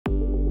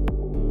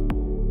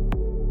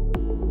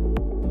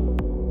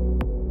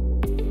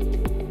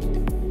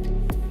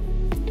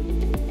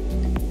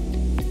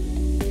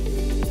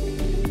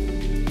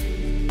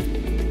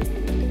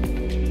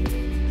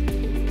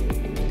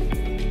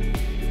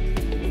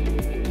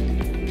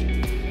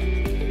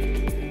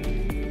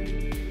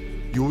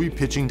be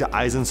pitching to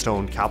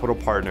Eisenstone Capital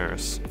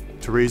Partners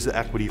to raise the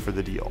equity for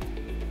the deal.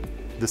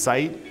 The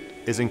site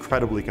is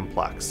incredibly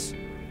complex,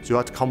 so you'll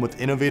have to come with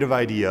innovative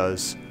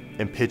ideas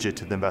and pitch it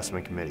to the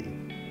investment committee.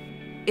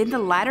 In the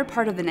latter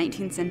part of the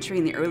 19th century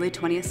and the early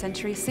 20th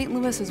century, St.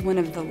 Louis was one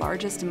of the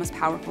largest and most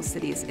powerful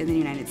cities in the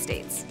United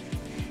States.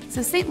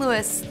 So St.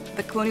 Louis,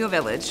 the colonial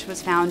village,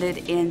 was founded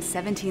in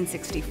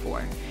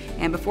 1764.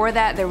 And before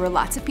that, there were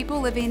lots of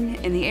people living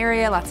in the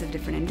area, lots of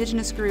different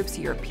indigenous groups,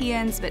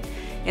 Europeans,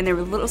 and there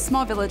were little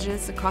small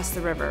villages across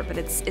the river. But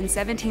it's in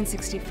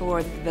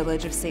 1764 that the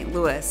village of St.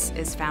 Louis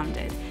is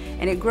founded.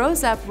 And it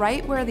grows up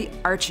right where the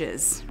arch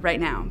is right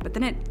now. But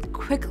then it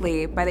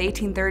quickly, by the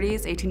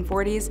 1830s,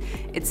 1840s,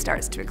 it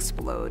starts to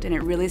explode and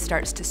it really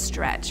starts to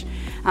stretch.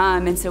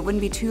 And so it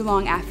wouldn't be too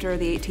long after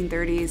the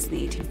 1830s,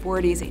 the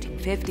 1840s,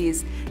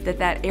 1850s,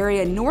 that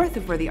area north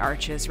of where the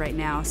arch is right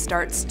now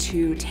starts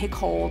to take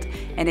hold,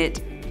 and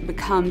it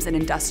becomes an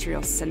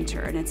industrial center.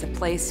 And it's a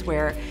place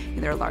where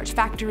there are large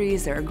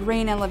factories, there are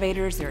grain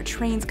elevators, there are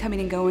trains coming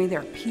and going,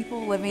 there are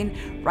people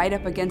living right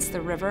up against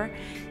the river.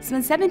 So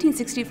in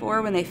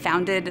 1764, when they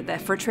founded the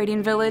fur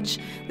trading village,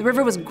 the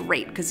river was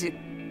great because you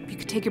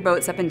could take your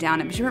boats up and down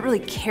it, but you weren't really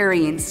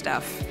carrying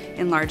stuff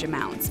in large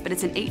amounts. But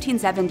it's in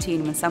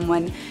 1817 when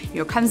someone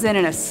comes in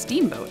a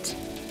steamboat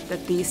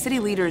that the city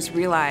leaders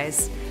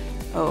realize,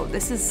 oh,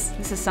 this is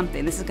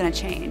something, this is gonna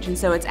change. And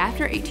so it's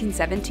after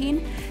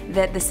 1817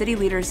 that the city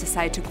leaders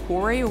decide to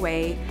quarry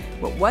away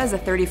what was a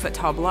 30-foot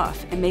tall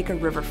bluff and make a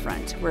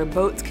riverfront where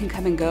boats can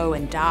come and go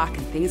and dock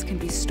and things can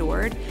be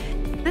stored.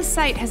 This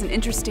site has an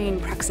interesting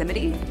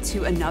proximity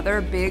to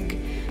another big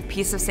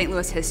piece of St.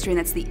 Louis history, and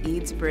that's the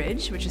Eads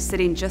Bridge, which is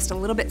sitting just a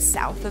little bit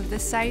south of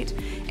this site.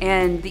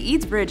 And the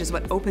Eads Bridge is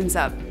what opens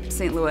up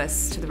St.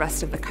 Louis to the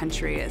rest of the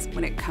country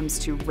when it comes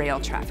to rail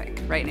traffic,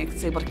 right? And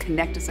it's able to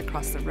connect us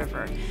across the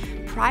river.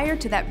 Prior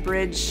to that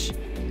bridge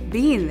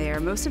being there,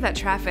 most of that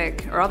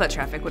traffic, or all that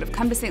traffic, would have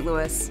come to St.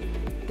 Louis.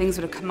 Things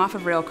would have come off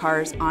of rail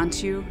cars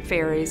onto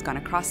ferries, gone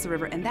across the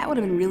river, and that would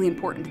have been really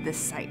important to this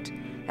site.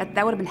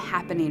 That would have been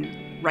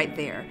happening right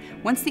there.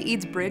 Once the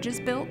Eads Bridge is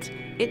built,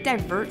 it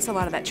diverts a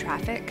lot of that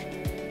traffic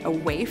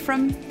away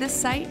from this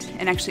site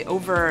and actually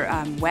over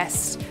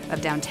west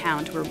of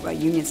downtown to where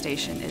Union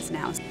Station is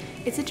now.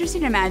 It's interesting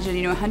to imagine,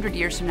 100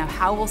 years from now,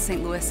 how will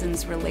St.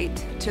 Louisans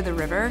relate to the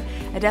river?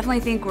 I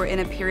definitely think we're in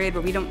a period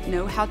where we don't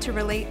know how to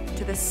relate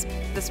to this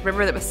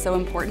river that was so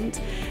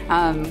important.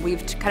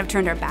 We've kind of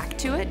turned our back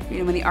to it.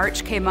 When the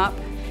arch came up,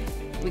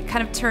 we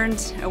kind of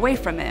turned away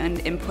from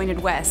it and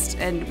pointed west,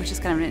 which is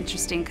kind of an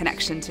interesting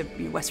connection to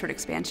westward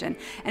expansion.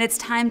 And it's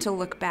time to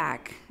look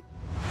back.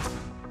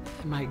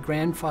 My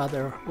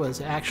grandfather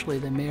was actually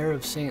the mayor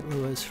of St.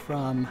 Louis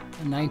from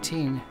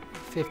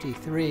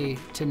 1953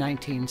 to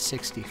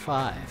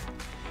 1965.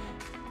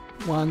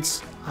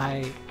 Once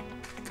I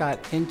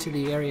got into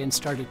the area and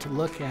started to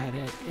look at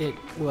it, it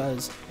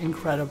was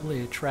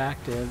incredibly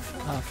attractive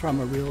from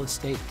a real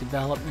estate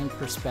development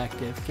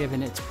perspective,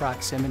 given its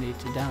proximity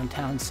to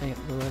downtown St.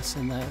 Louis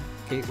and the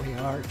Gateway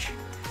Arch,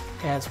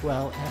 as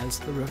well as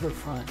the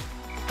riverfront.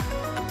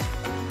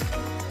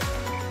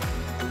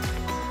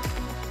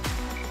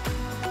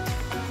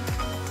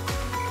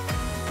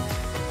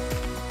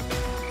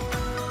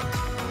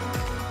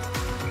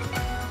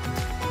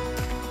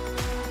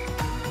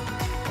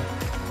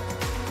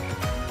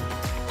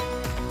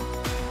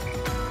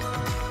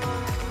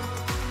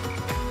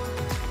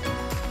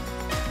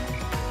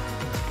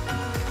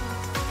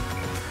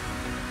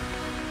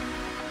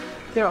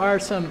 There are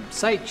some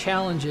site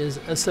challenges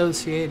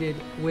associated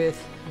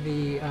with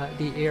the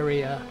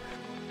area.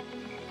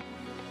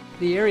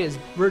 The area has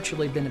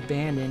virtually been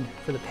abandoned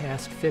for the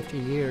past 50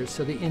 years,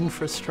 so the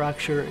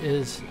infrastructure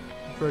is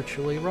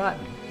virtually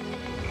rotten.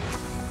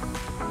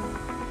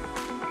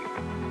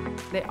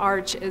 The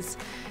arch is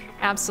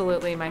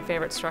absolutely my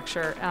favorite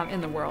structure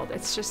in the world.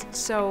 It's just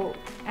so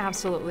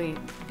absolutely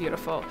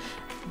beautiful.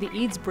 The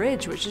Eads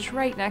Bridge, which is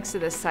right next to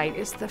this site,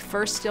 is the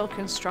first steel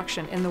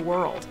construction in the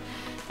world.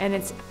 And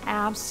it's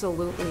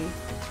absolutely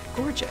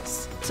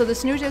gorgeous. So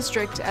this new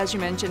district, as you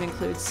mentioned,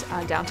 includes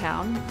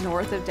downtown,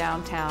 north of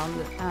downtown,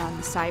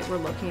 the site we're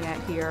looking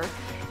at here,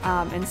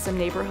 and some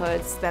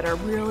neighborhoods that are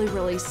really,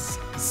 really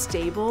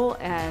stable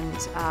and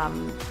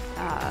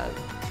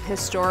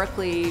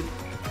historically,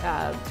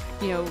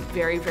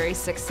 very, very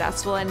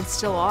successful, and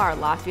still are.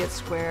 Lafayette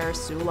Square,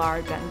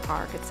 Soulard, Benton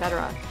Park,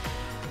 etc.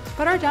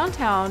 But our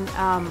downtown,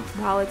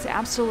 while it's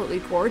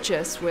absolutely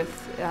gorgeous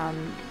with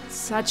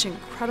such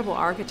incredible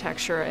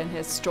architecture and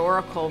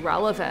historical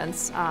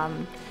relevance,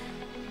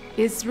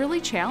 is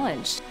really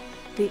challenged.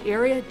 The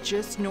area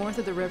just north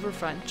of the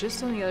riverfront,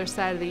 just on the other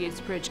side of the Eads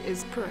Bridge,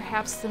 is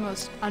perhaps the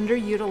most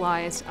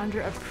underutilized,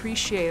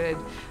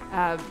 underappreciated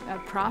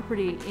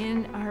property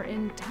in our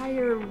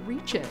entire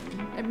region,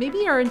 and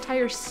maybe our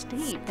entire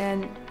state.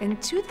 And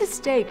to this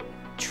day,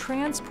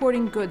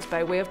 transporting goods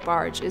by way of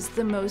barge is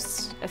the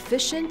most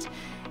efficient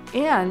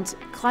and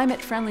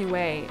climate-friendly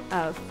way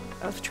of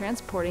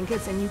transporting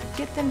goods, and you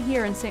get them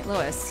here in St.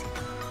 Louis,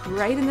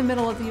 right in the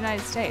middle of the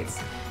United States.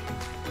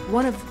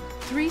 One of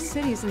 3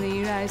 cities in the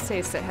United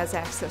States that has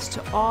access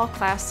to all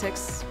Class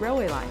 6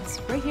 railway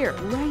lines. Right here,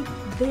 right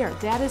there.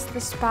 That is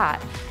the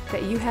spot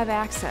that you have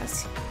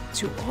access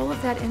to all of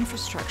that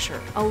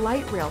infrastructure. A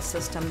light rail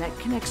system that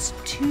connects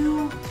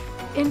 2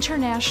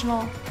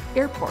 international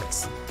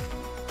airports.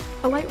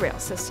 A light rail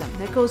system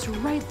that goes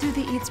right through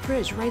the Eats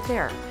Bridge, right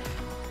there.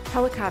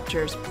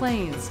 Helicopters,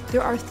 planes.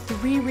 There are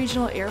 3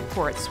 regional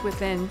airports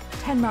within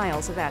 10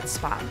 miles of that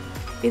spot.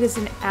 It is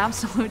an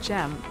absolute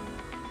gem.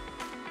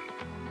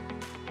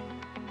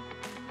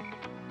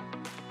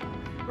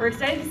 We're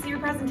excited to see your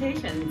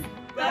presentations.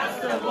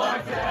 Best of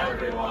luck to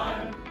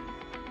everyone!